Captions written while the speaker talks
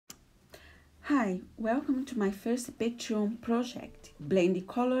Hi, welcome to my first Patreon project, blend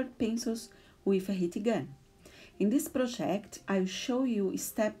colored pencils with a heat gun. In this project, I'll show you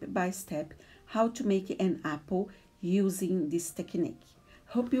step by step how to make an apple using this technique.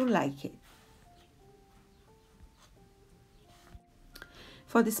 Hope you like it.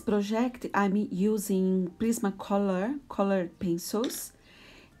 For this project, I'm using Prismacolor colored pencils,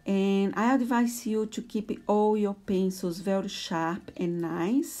 and I advise you to keep all your pencils very sharp and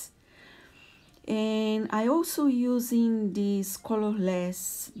nice. And I also using this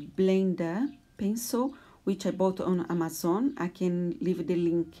colorless blender pencil, which I bought on Amazon. I can leave the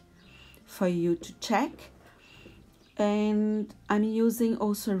link for you to check. And I'm using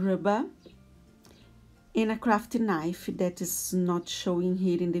also rubber and a crafty knife that is not showing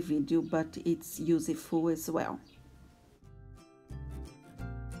here in the video, but it's useful as well.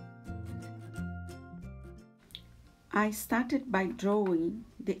 I started by drawing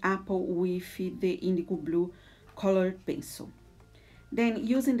the apple with the indigo blue colored pencil. Then,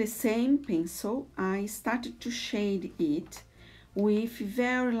 using the same pencil, I started to shade it with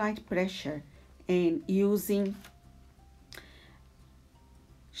very light pressure and using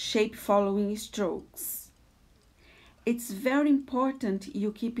shape following strokes. It's very important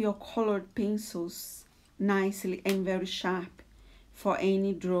you keep your colored pencils nicely and very sharp for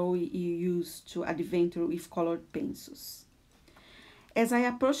any drawing you use to adventure with colored pencils. As I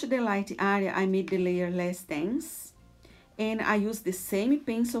approached the light area, I made the layer less dense, and I used the same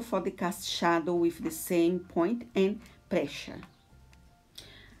pencil for the cast shadow with the same point and pressure.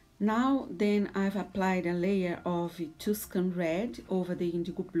 Now then, I've applied a layer of Tuscan red over the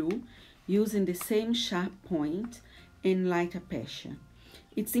indigo blue using the same sharp point and lighter pressure.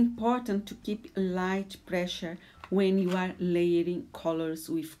 It's important to keep light pressure when you are layering colors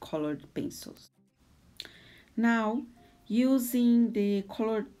with colored pencils. Now, using the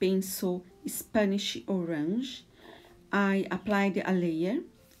colored pencil Spanish orange, I applied a layer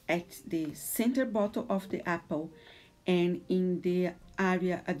at the center bottom of the apple and in the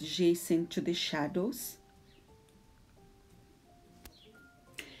area adjacent to the shadows.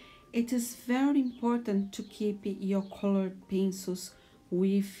 It is very important to keep your colored pencils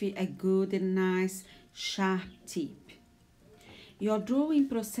with a good and nice sharp tip. Your drawing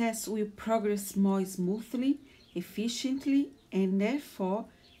process will progress more smoothly, efficiently, and therefore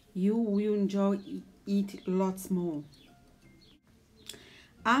you will enjoy it lots more.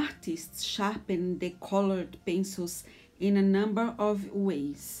 Artists sharpen the colored pencils in a number of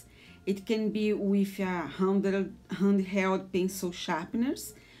ways. It can be with a handheld pencil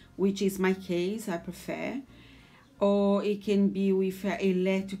sharpeners, which is my case, I prefer, or it can be with an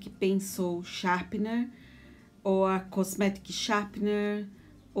electric pencil sharpener, or a cosmetic sharpener,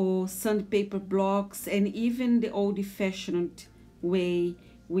 or sandpaper blocks, and even the old-fashioned way,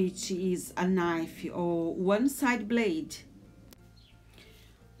 which is a knife or one-side blade.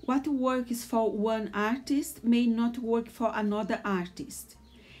 What works for one artist may not work for another artist.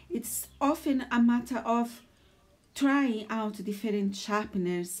 It's often a matter of trying out different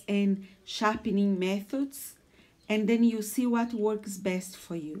sharpeners and sharpening methods, and then you see what works best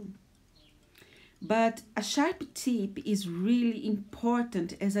for you. But a sharp tip is really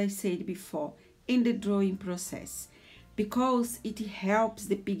important, as I said before, in the drawing process, because it helps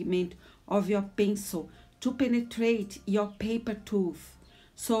the pigment of your pencil to penetrate your paper tooth,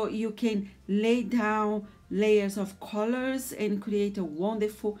 so you can lay down layers of colors and create a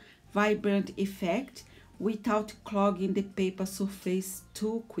wonderful, vibrant effect without clogging the paper surface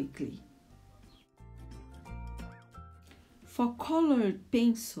too quickly. For colored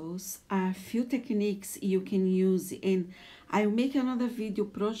pencils, a few techniques you can use, and I'll make another video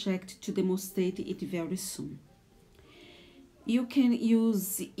project to demonstrate it very soon. You can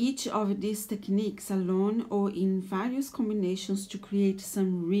use each of these techniques alone or in various combinations to create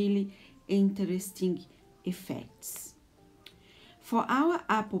some really interesting effects. For our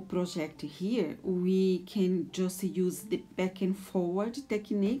apple project here, we can just use the back and forward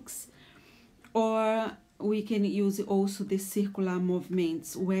techniques, or we can use also the circular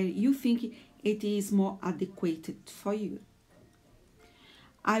movements where you think it is more adequate for you.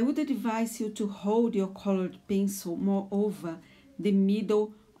 I would advise you to hold your colored pencil more over the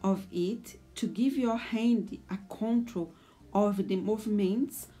middle of it to give your hand a control of the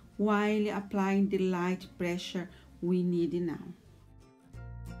movements while applying the light pressure we need now.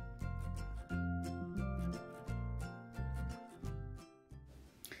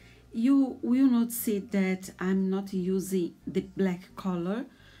 You will not see that I'm not using the black color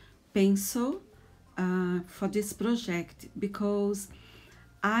pencil for this project, because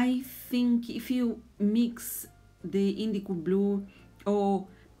I think if you mix the indigo blue or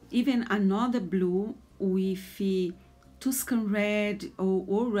even another blue with Tuscan red or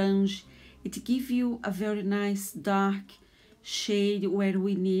orange. It gives you a very nice dark shade where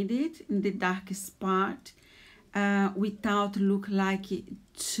we need it, in the darkest part, without look like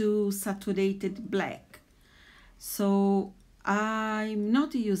too saturated black. So I'm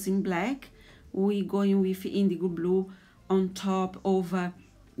not using black. We're going with indigo blue on top over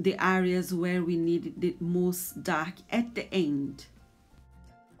the areas where we need the most dark at the end.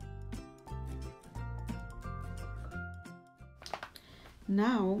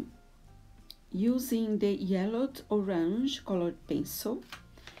 Now, using the yellowed orange colored pencil,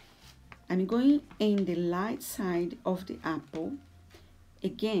 I'm going in the light side of the apple,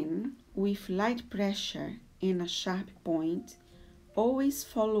 again with light pressure and a sharp point, always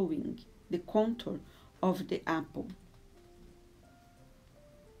following the contour of the apple.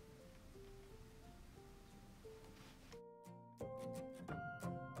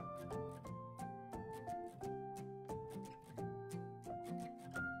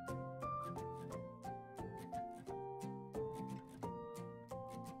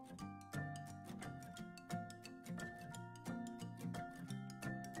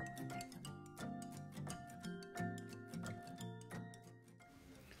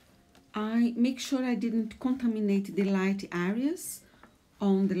 I make sure I didn't contaminate the light areas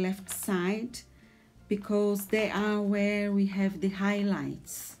on the left side, because they are where we have the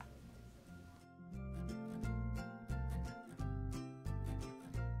highlights.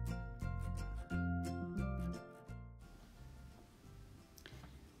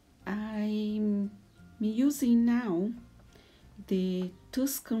 I'm using now the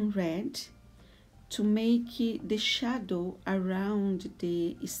Tuscan red to make the shadow around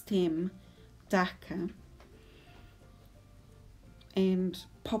the stem darker and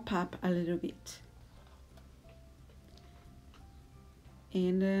pop up a little bit.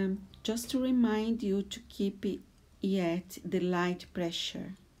 And just to remind you to keep it at the light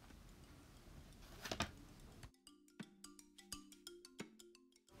pressure.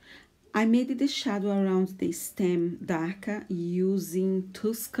 I made the shadow around the stem darker using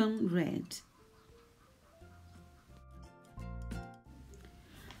Tuscan red.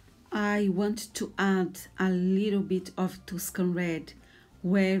 I want to add a little bit of Tuscan red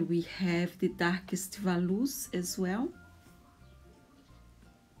where we have the darkest values as well.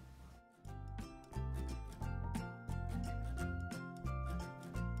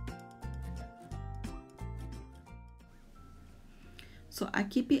 So I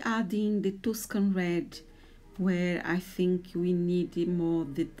keep adding the Tuscan red where I think we need more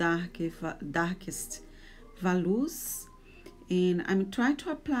the darkest values. And I'm trying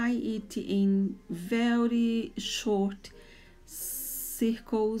to apply it in very short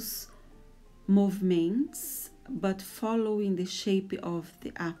circles movements, but following the shape of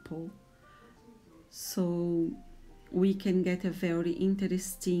the apple, so we can get a very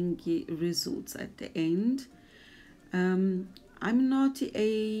interesting results at the end.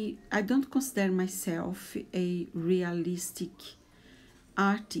 I don't consider myself a realistic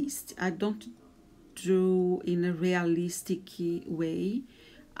artist. I don't draw in a realistic way.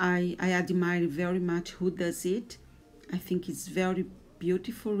 I admire very much who does it. I think it's very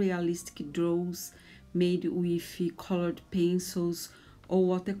beautiful, realistic draws made with colored pencils or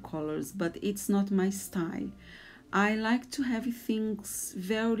watercolors, but it's not my style. I like to have things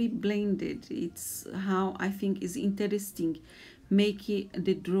very blended. It's how I think is interesting, make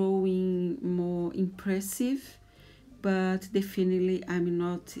the drawing more impressive, but definitely I'm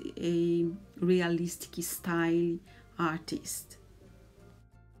not a realistic style artist.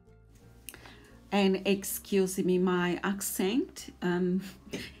 And excuse me my accent,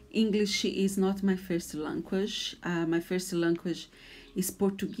 English is not my first language. My first language is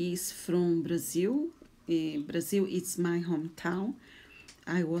Portuguese from Brazil. Brazil is my hometown.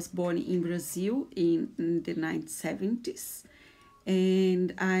 I was born in Brazil in the 1970s,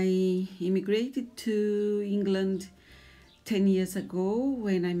 and I immigrated to England 10 years ago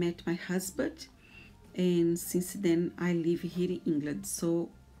when I met my husband, and since then I live here in England, so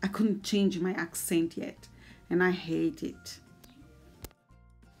I couldn't change my accent yet, and I hate it.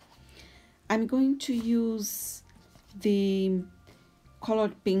 I'm going to use the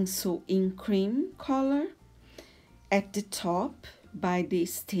colored pencil in cream color at the top by the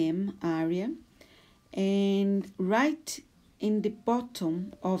stem area, and right in the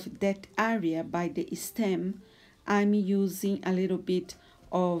bottom of that area by the stem I'm using a little bit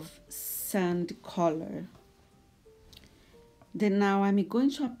of sand color. Then now I'm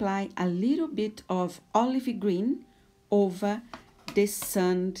going to apply a little bit of olive green over the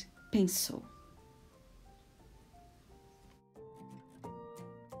sand pencil.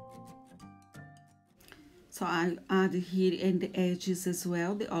 So I add here in the edges as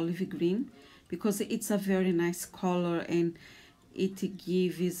well the olive green, because it's a very nice color and it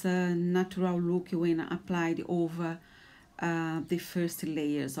gives a natural look when applied over the first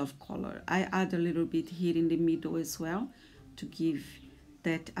layers of color. I add a little bit here in the middle as well to give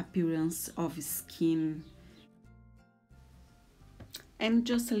that appearance of skin, and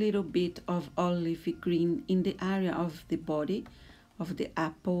just a little bit of olive green in the area of the body of the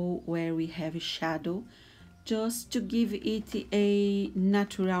apple where we have a shadow, just to give it a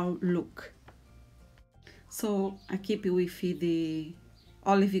natural look. So I keep with the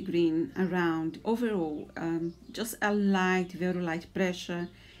olive green around overall, just a light, very light pressure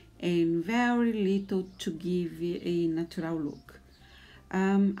and very little to give a natural look.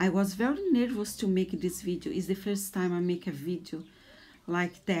 I was very nervous to make this video. It's the first time I make a video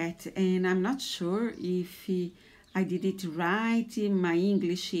like that, and I'm not sure if I did it right. My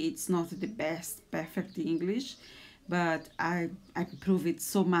English, it's not the best perfect English, but I improved it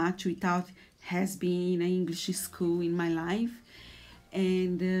so much without has been in an English school in my life.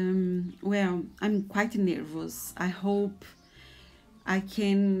 And well, I'm quite nervous. I hope I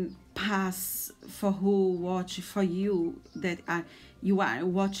can pass for who watch, for you that you are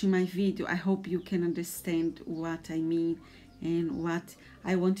watching my video. I hope you can understand what I mean and what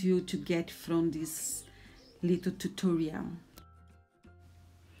I want you to get from this little tutorial.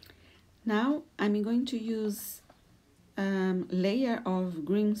 Now I'm going to use layer of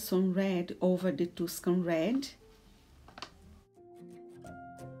green sun red over the Tuscan red.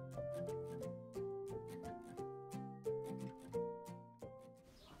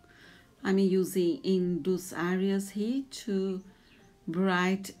 I'm using in those areas here to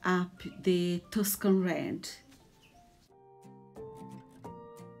brighten up the Tuscan red.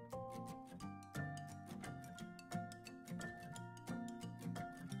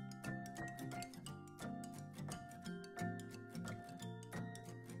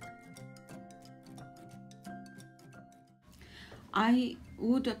 I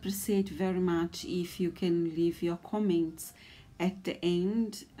would appreciate very much if you can leave your comments at the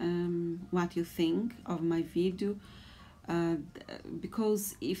end, what you think of my video,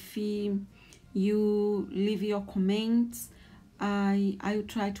 because if you leave your comments, I will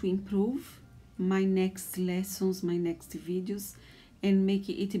try to improve my next lessons, my next videos, and make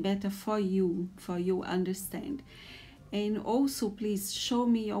it better for you understand. And also please show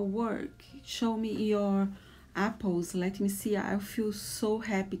me your work, show me your apples, let me see. I feel so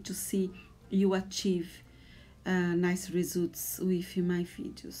happy to see you achieve nice results with my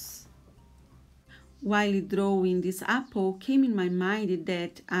videos. While drawing this apple, came in my mind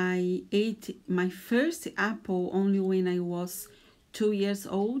that I ate my first apple only when I was 2 years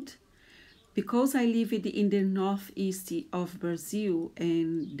old, because I lived in the northeast of Brazil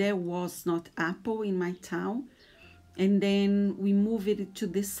and there was not apple in my town, and then we moved to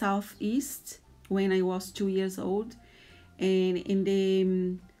the southeast when I was 2 years old, and in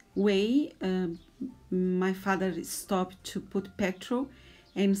the way my father stopped to put petrol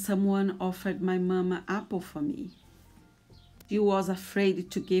and someone offered my mama apple for me. She was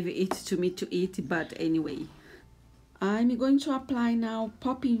afraid to give it to me to eat, but anyway. I'm going to apply now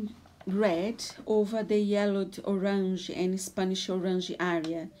popping red over the yellowed orange and Spanish orange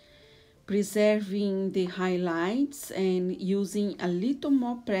area, preserving the highlights and using a little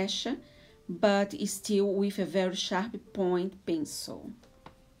more pressure, but still with a very sharp point pencil.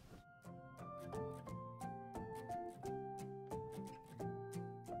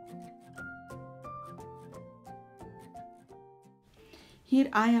 Here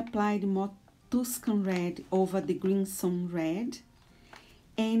I applied more Tuscan red over the green sun red,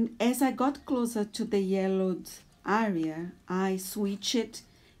 and as I got closer to the yellowed area, I switched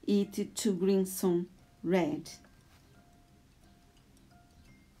it to green sun red.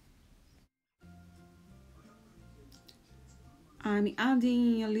 I'm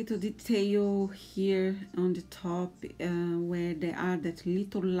adding a little detail here on the top where there are that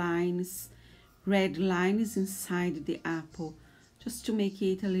little lines, red lines inside the apple, just to make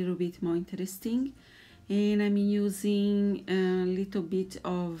it a little bit more interesting. And I'm using a little bit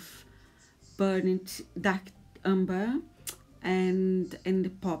of burnt dark umber and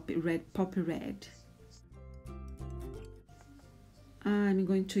the poppy red. I'm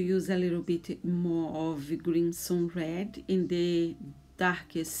going to use a little bit more of green sun red in the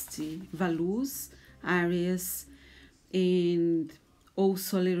darkest values areas, and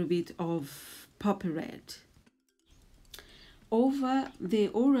also a little bit of poppy red. Over the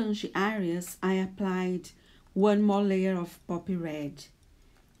orange areas, I applied one more layer of poppy red.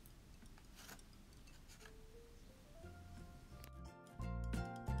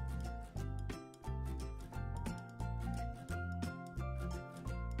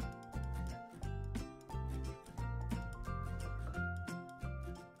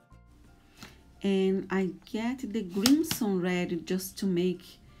 and I get the crimson red just to make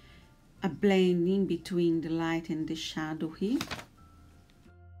a blend in between the light and the shadow here.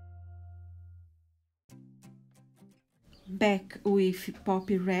 Back with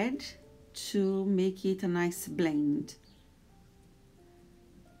poppy red to make it a nice blend.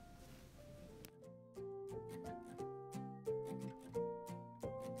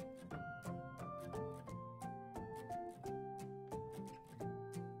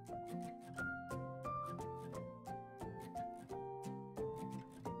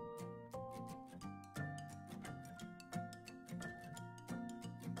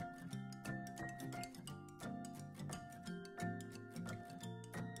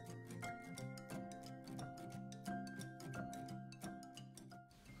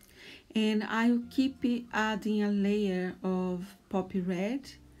 And I'll keep adding a layer of poppy red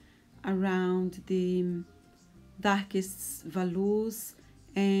around the darkest values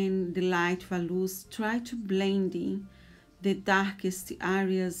and the light values. Try to blend in the darkest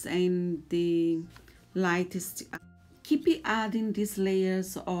areas and the lightest. Keep adding these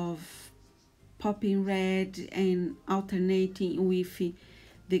layers of poppy red and alternating with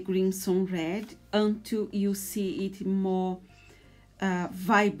the crimson red until you see it more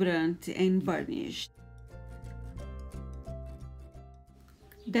vibrant and burnished.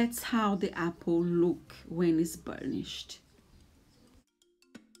 That's how the apple look when it's burnished.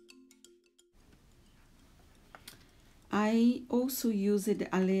 I also used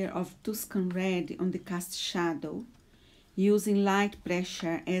a layer of Tuscan red on the cast shadow, using light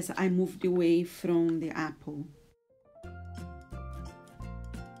pressure as I moved away from the apple.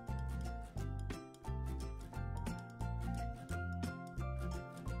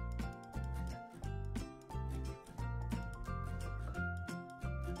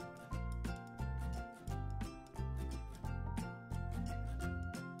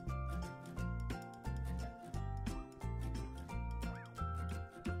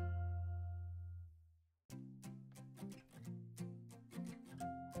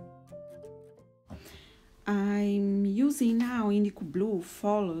 I'm using now indigo blue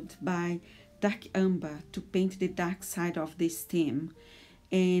followed by dark amber to paint the dark side of the stem,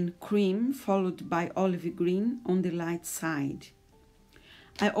 and cream followed by olive green on the light side.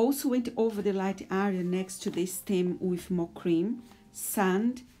 I also went over the light area next to the stem with more cream,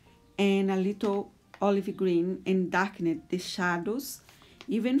 sand, and a little olive green, and darkened the shadows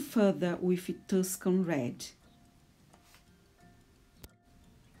even further with Tuscan red.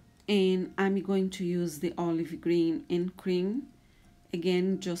 And I'm going to use the olive green and cream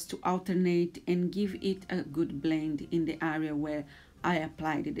again just to alternate and give it a good blend in the area where I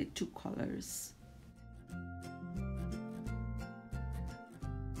applied the two colors.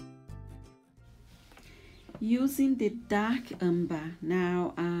 Using the dark amber,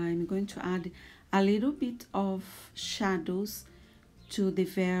 now I'm going to add a little bit of shadows to the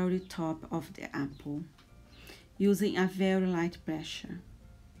very top of the apple using a very light pressure.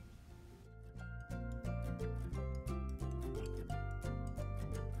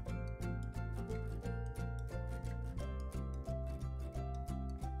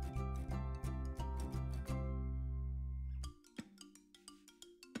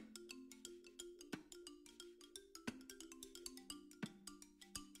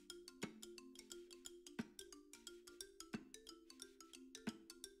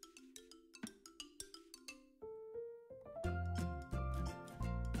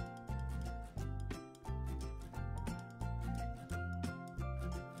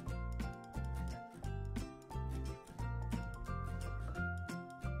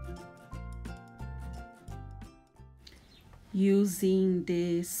 Using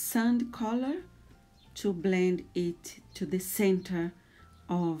the sand color to blend it to the center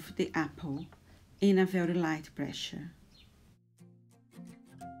of the apple in a very light pressure.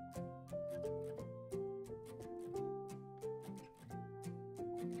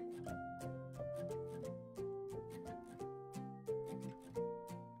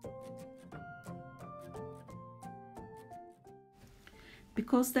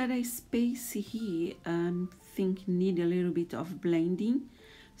 Because there is space here, I think need a little bit of blending,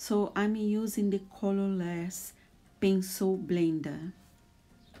 so I'm using the colorless pencil blender.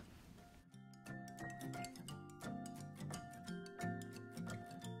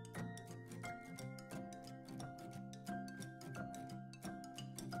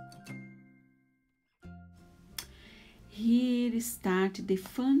 Here starts the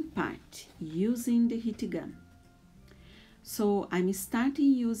fun part, using the heat gun. So I'm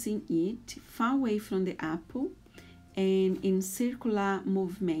starting using it far away from the apple and in circular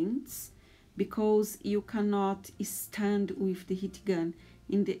movements, because you cannot stand with the heat gun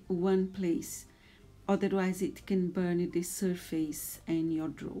in the one place. otherwise it can burn the surface and your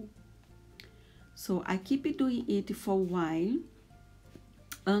draw. So I keep doing it for a while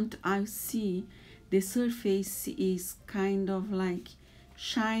until I see the surface is kind of like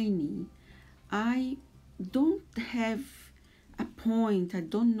shiny. I don't have a point, I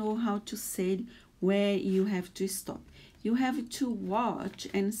don't know how to say where you have to stop. You have to watch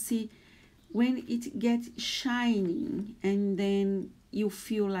and see when it gets shining, and then you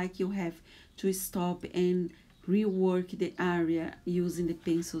feel like you have to stop and rework the area using the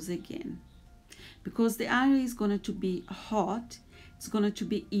pencils again. Because the area is going to be hot, it's going to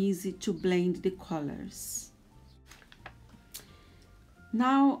be easy to blend the colors.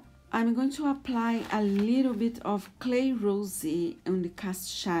 Now I'm going to apply a little bit of clay rosé on the cast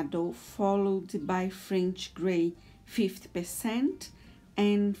shadow, followed by French gray 50%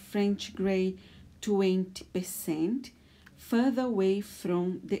 and French gray 20% further away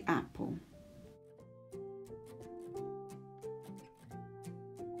from the apple.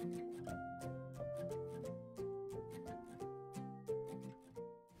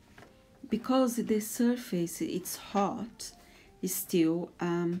 Because the surface it's hot still,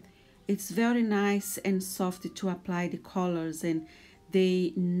 it's very nice and soft to apply the colors, and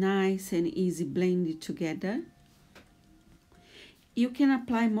they nice and easy blend together. You can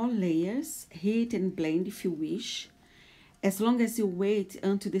apply more layers, heat and blend if you wish, as long as you wait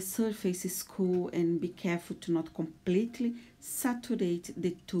until the surface is cool, and be careful to not completely saturate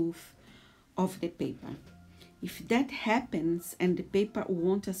the tooth of the paper. If that happens and the paper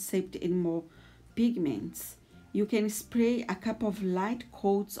won't accept any more pigments, you can spray a couple of light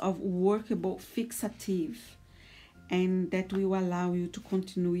coats of workable fixative, and that will allow you to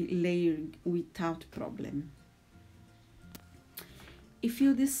continue layering without problem. If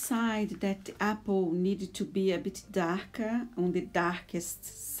you decide that the apple needs to be a bit darker, on the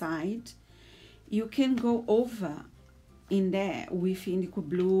darkest side, you can go over in there with indigo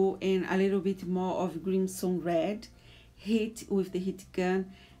blue and a little bit more of crimson red, hit with the heat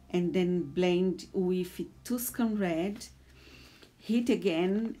gun, and then blend with Tuscan red, hit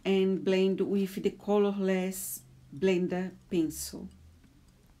again and blend with the colorless blender pencil.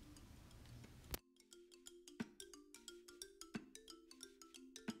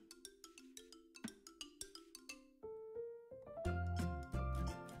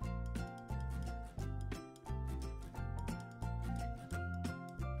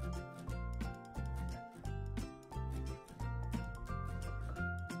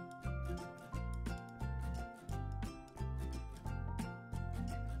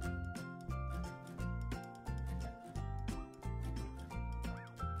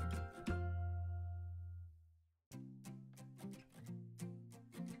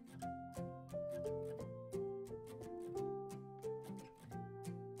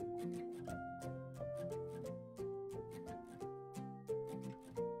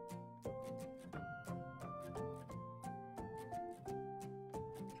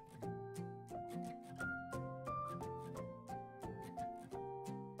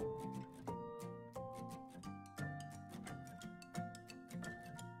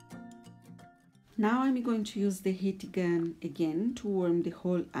 Now I'm going to use the heat gun again to warm the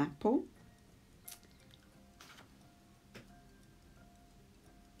whole apple.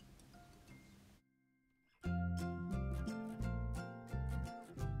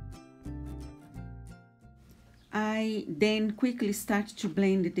 I then quickly start to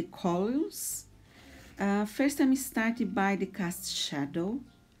blend the colors. First I'm starting by the cast shadow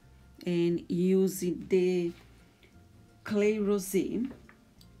and using the clay rosé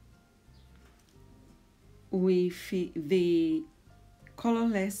with the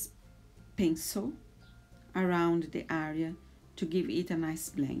colorless pencil around the area to give it a nice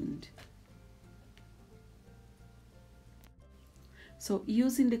blend. So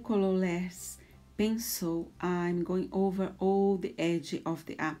using the colorless pencil, I'm going over all the edge of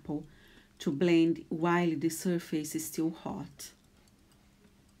the apple to blend while the surface is still hot.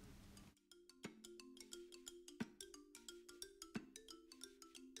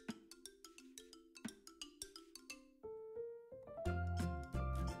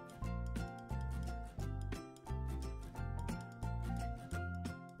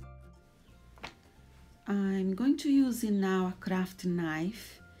 I'm going to use now a craft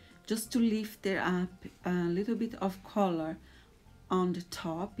knife just to lift it up a little bit of color on the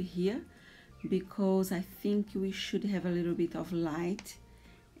top here, because I think we should have a little bit of light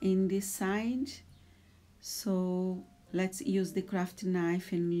in this side. So let's use the craft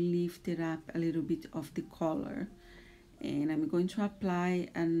knife and lift it up a little bit of the color, and I'm going to apply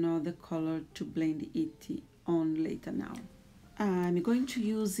another color to blend it on later now. I'm going to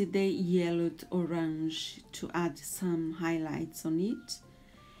use the yellowed orange to add some highlights on it.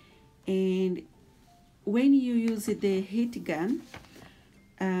 And when you use the heat gun,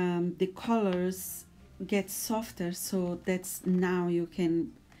 the colors get softer, so that's now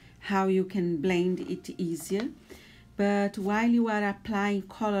how you can blend it easier. But while you are applying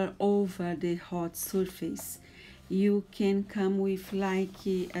color over the hot surface, you can come with like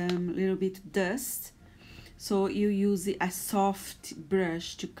a little bit dust, so you use a soft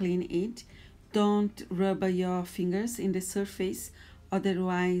brush to clean it. Don't rub your fingers in the surface,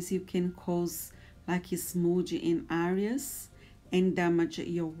 otherwise you can cause like a smudge in areas and damage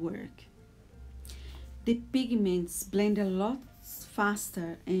your work. The pigments blend a lot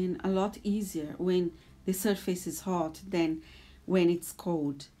faster and a lot easier when the surface is hot than when it's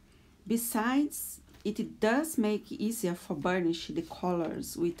cold. Besides, it does make it easier for burnish the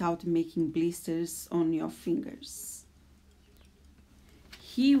colors without making blisters on your fingers.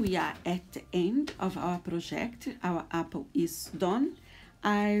 Here we are at the end of our project. Our apple is done.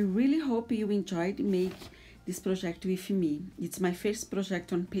 I really hope you enjoyed make this project with me. It's my first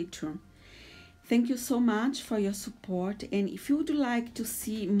project on Patreon. Thank you so much for your support, and if you would like to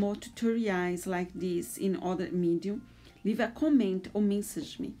see more tutorials like this in other medium, leave a comment or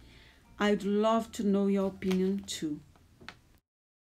message me. I'd love to know your opinion too.